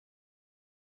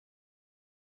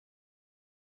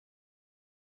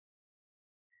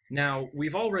Now,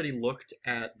 we've already looked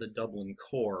at the Dublin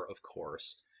core, of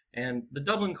course, and the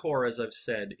Dublin core, as I've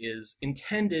said, is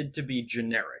intended to be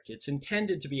generic. It's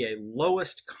intended to be a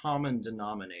lowest common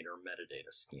denominator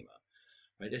metadata schema.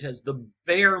 Right? It has the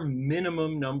bare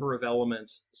minimum number of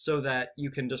elements so that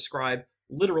you can describe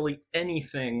literally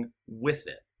anything with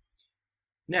it.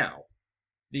 Now,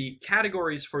 the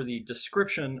categories for the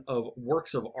description of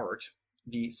works of art,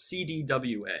 the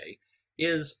CDWA,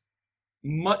 is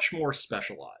much more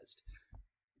specialized.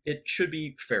 It should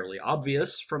be fairly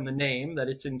obvious from the name that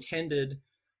it's intended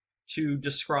to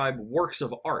describe works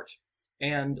of art.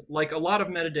 And like a lot of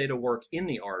metadata work in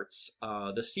the arts,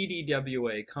 the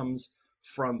CDWA comes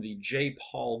from the J.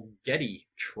 Paul Getty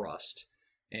Trust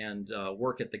and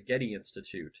work at the Getty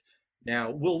Institute. Now,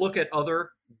 we'll look at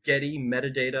other Getty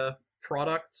metadata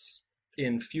products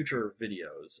in future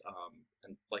videos.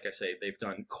 And like I say, they've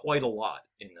done quite a lot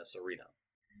in this arena.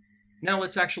 Now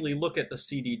let's actually look at the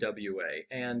CDWA.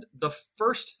 And the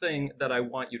first thing that I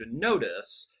want you to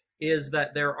notice is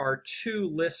that there are two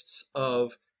lists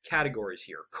of categories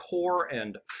here, core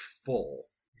and full.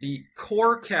 The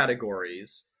core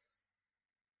categories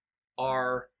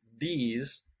are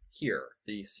these here,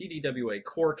 the CDWA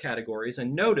core categories.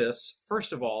 And notice,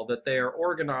 first of all, that they are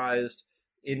organized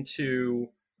into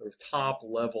sort of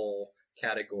top-level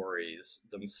categories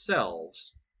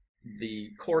themselves. The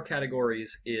core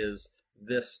categories is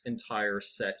this entire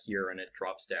set here, and it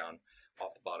drops down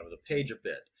off the bottom of the page a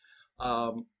bit.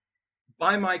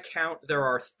 By my count, there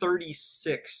are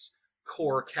 36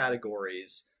 core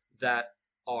categories that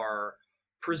are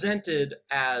presented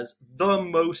as the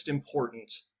most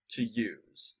important to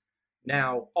use.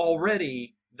 Now,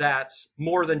 already that's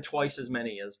more than twice as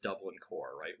many as Dublin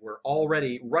core, right? We're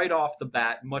already, right off the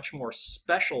bat, much more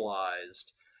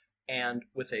specialized and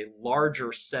with a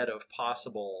larger set of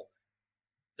possible,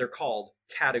 they're called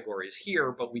categories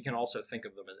here, but we can also think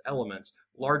of them as elements,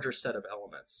 larger set of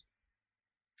elements.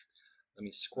 Let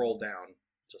me scroll down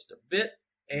just a bit,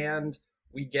 and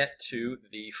we get to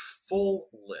the full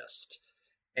list.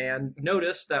 And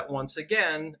notice that once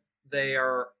again, they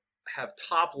have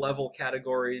top-level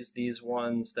categories, these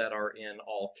ones that are in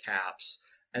all caps,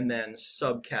 and then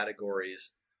subcategories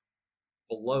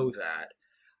below that.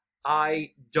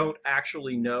 I don't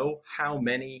actually know how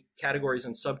many categories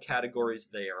and subcategories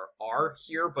there are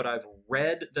here, but I've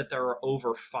read that there are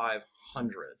over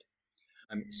 500.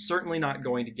 I'm certainly not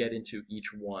going to get into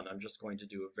each one. I'm just going to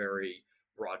do a very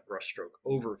broad brushstroke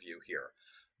overview here.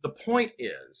 The point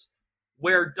is,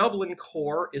 where Dublin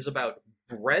core is about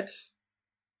breadth,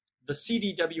 the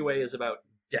CDWA is about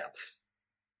depth.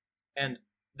 And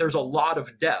there's a lot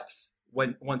of depth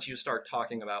once you start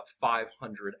talking about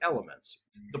 500 elements.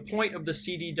 The point of the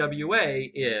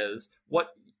CDWA is,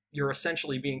 what you're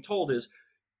essentially being told is,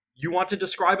 you want to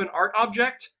describe an art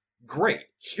object? Great,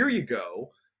 here you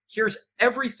go. Here's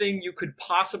everything you could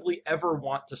possibly ever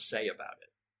want to say about it.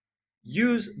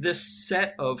 Use this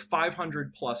set of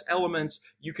 500 plus elements.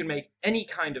 You can make any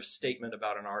kind of statement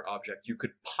about an art object you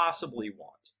could possibly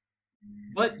want.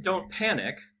 But don't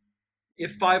panic.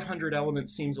 If 500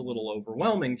 elements seems a little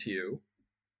overwhelming to you,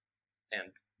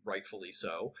 and rightfully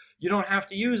so, you don't have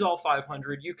to use all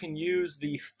 500. You can use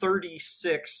the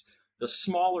 36, the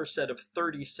smaller set of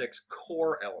 36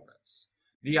 core elements.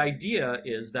 The idea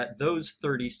is that those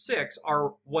 36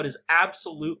 are what is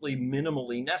absolutely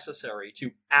minimally necessary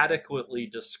to adequately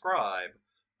describe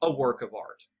a work of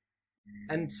art.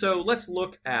 And so let's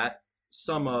look at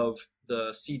some of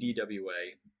the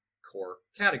CDWA core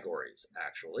categories,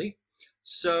 actually.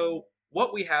 So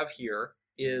what we have here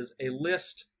is a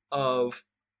list of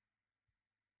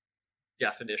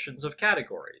definitions of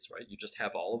categories, right? You just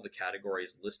have all of the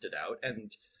categories listed out,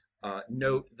 and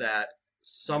note that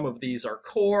some of these are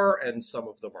core and some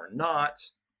of them are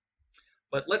not.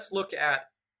 But let's look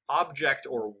at object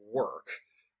or work,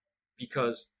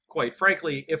 because quite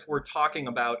frankly, if we're talking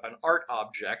about an art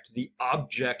object, the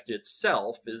object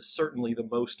itself is certainly the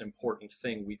most important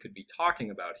thing we could be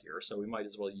talking about here, so we might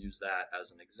as well use that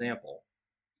as an example.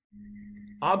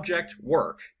 Object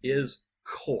work is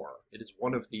core. It is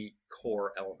one of the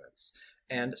core elements.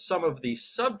 And some of the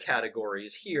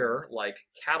subcategories here, like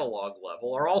catalog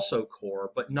level, are also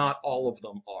core, but not all of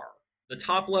them are. The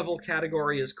top level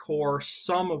category is core,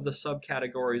 some of the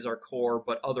subcategories are core,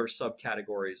 but other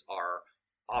subcategories are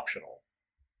optional.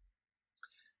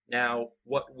 Now,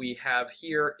 what we have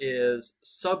here is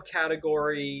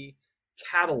subcategory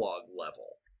catalog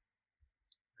level.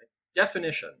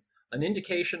 Definition: an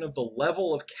indication of the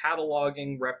level of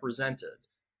cataloging represented.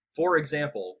 For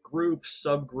example, group,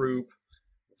 subgroup,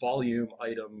 volume,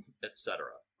 item, etc.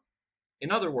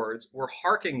 In other words, we're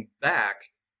harking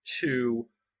back to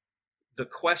the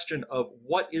question of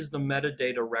what is the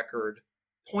metadata record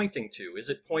pointing to? Is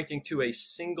it pointing to a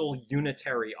single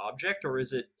unitary object, or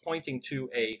is it pointing to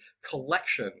a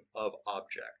collection of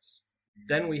objects?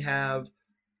 Then we have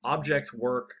object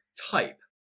work type,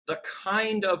 the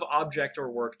kind of object or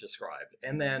work described,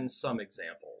 and then some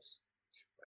examples.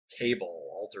 Table,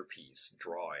 altarpiece,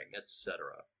 drawing,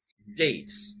 etc.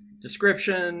 Dates,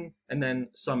 description, and then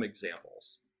some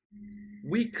examples.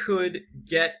 We could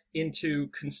get into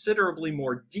considerably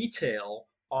more detail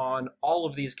on all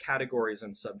of these categories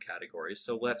and subcategories.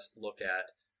 So let's look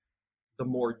at the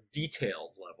more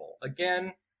detailed level.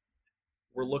 Again,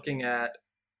 we're looking at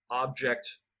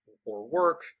object or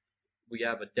work. We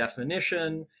have a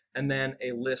definition and then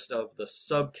a list of the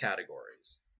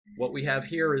subcategories. What we have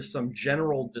here is some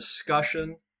general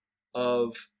discussion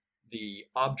of the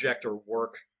object or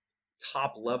work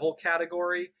top level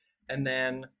category, and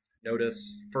then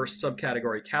notice first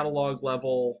subcategory catalog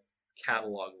level,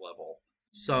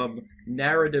 some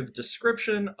narrative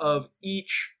description of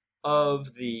each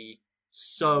of the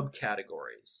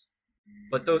subcategories.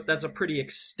 But that's a pretty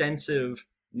extensive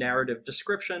narrative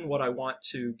description. What I want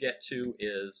to get to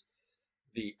is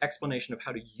the explanation of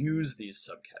how to use these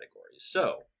subcategories.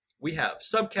 So we have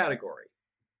subcategory,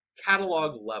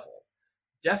 catalog level,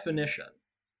 definition,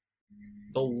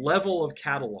 the level of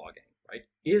cataloging, right?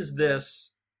 Is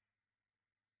this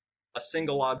a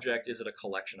single object? Is it a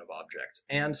collection of objects?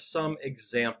 And some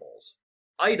examples.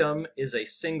 Item is a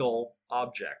single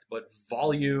object, but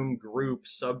volume, group,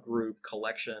 subgroup,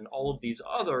 collection, all of these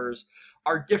others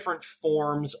are different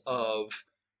forms of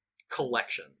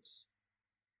collections.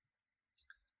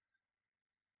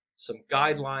 Some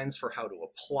guidelines for how to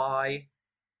apply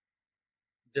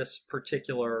this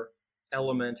particular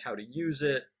element, how to use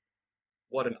it,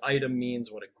 what an item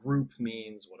means, what a group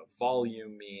means, what a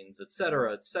volume means,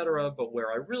 etc., etc. But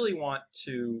where I really want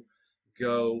to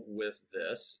go with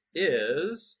this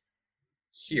is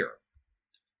here.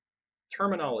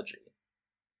 Terminology.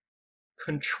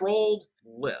 Controlled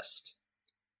list.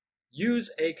 Use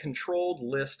a controlled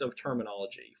list of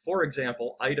terminology. For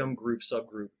example, item, group,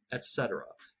 subgroup, etc.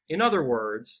 In other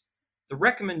words, the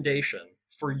recommendation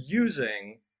for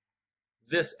using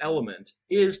this element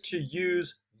is to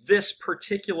use this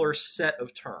particular set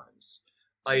of terms.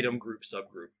 Item, group,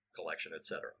 subgroup, collection,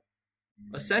 etc.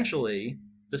 Essentially,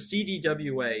 the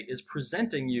CDWA is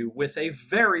presenting you with a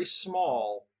very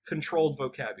small controlled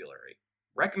vocabulary.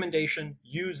 Recommendation,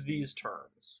 use these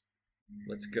terms.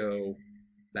 Let's go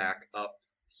back up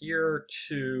here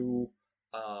to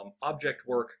object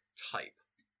work type.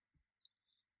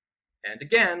 And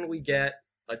again, we get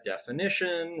a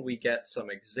definition, we get some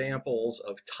examples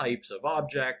of types of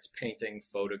objects, painting,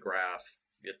 photograph,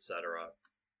 etc.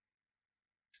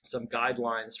 Some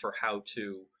guidelines for how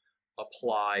to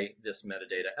apply this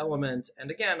metadata element.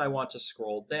 And again, I want to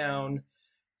scroll down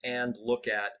and look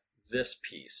at this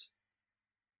piece.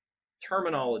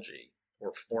 Terminology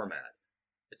or format.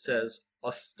 It says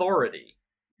authority.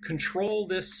 Control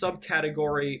this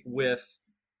subcategory with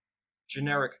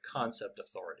generic concept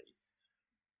authority.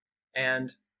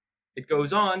 And it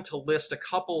goes on to list a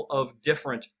couple of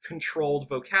different controlled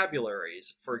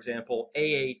vocabularies. For example,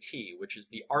 AAT, which is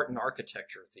the Art and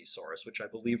Architecture Thesaurus, which I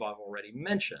believe I've already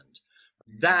mentioned.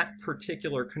 That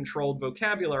particular controlled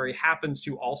vocabulary happens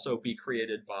to also be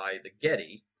created by the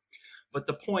Getty. But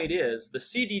the point is, the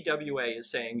CDWA is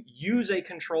saying, use a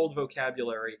controlled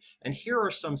vocabulary, and here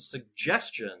are some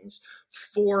suggestions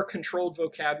for controlled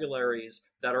vocabularies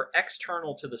that are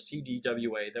external to the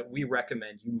CDWA that we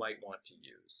recommend you might want to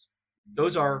use.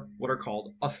 Those are what are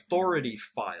called authority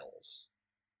files.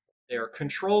 They are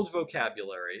controlled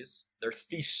vocabularies, they're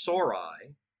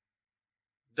thesauri,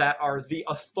 that are the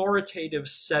authoritative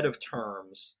set of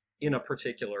terms in a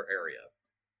particular area.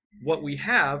 What we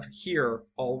have here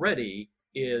already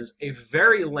is a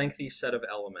very lengthy set of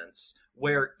elements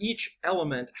where each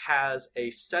element has a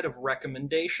set of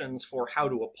recommendations for how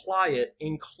to apply it,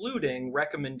 including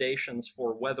recommendations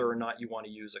for whether or not you want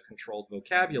to use a controlled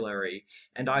vocabulary.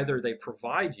 And either they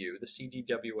provide you, the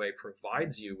CDWA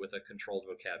provides you with a controlled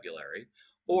vocabulary,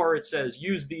 or it says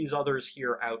use these others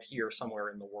here, out here, somewhere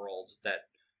in the world that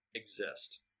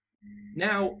exist.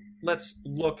 Now let's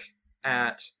look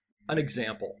at an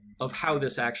example of how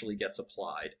this actually gets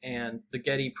applied. And the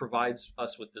Getty provides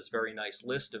us with this very nice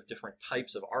list of different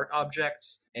types of art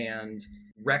objects and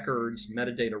records,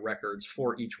 metadata records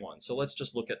for each one. So let's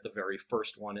just look at the very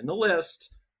first one in the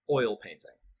list, oil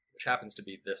painting, which happens to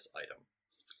be this item.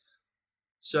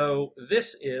 So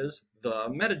this is the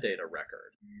metadata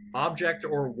record. Object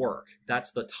or work,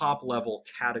 that's the top level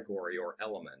category or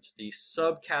element. The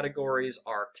subcategories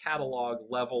are catalog,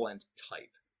 level, and type.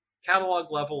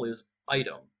 Catalog level is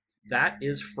item. That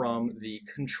is from the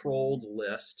controlled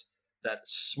list, that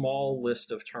small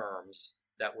list of terms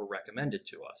that were recommended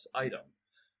to us, item.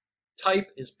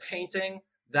 Type is painting.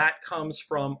 That comes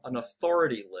from an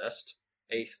authority list,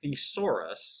 a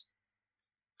thesaurus,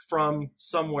 from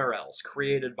somewhere else,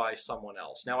 created by someone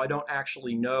else. Now, I don't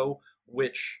actually know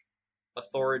which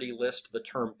authority list the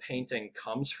term painting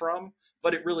comes from,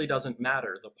 but it really doesn't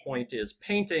matter. The point is,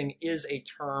 painting is a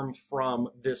term from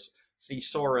this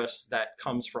thesaurus that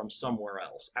comes from somewhere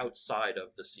else, outside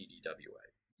of the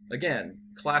CDWA. Again,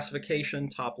 classification,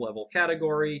 top-level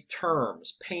category,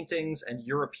 terms, paintings, and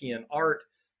European art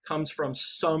comes from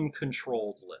some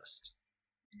controlled list.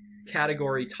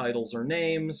 Category, titles or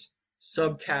names,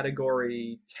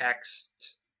 subcategory,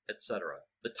 text, etc.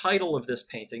 The title of this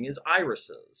painting is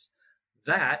Irises.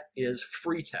 That is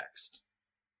free text,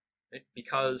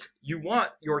 because you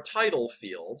want your title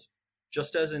field,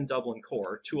 just as in Dublin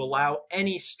Core, to allow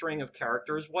any string of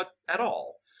characters at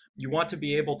all. You want to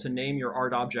be able to name your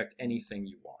art object anything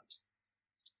you want.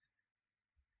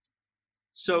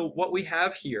 So what we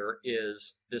have here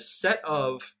is this set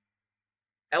of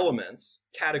elements,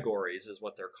 categories is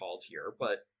what they're called here,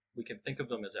 but we can think of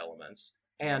them as elements,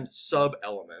 and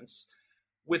sub-elements,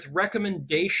 with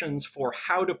recommendations for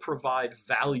how to provide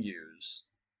values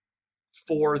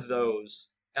for those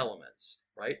elements,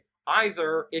 right?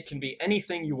 Either it can be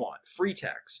anything you want, free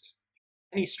text,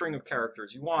 any string of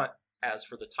characters you want, as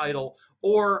for the title,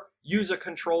 or use a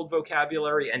controlled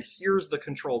vocabulary, and here's the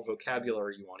controlled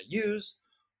vocabulary you want to use,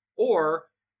 or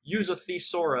use a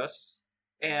thesaurus,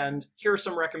 and here are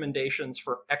some recommendations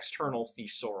for external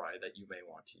thesauri that you may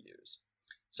want to use.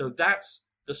 So that's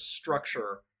the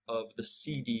structure of the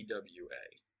CDWA.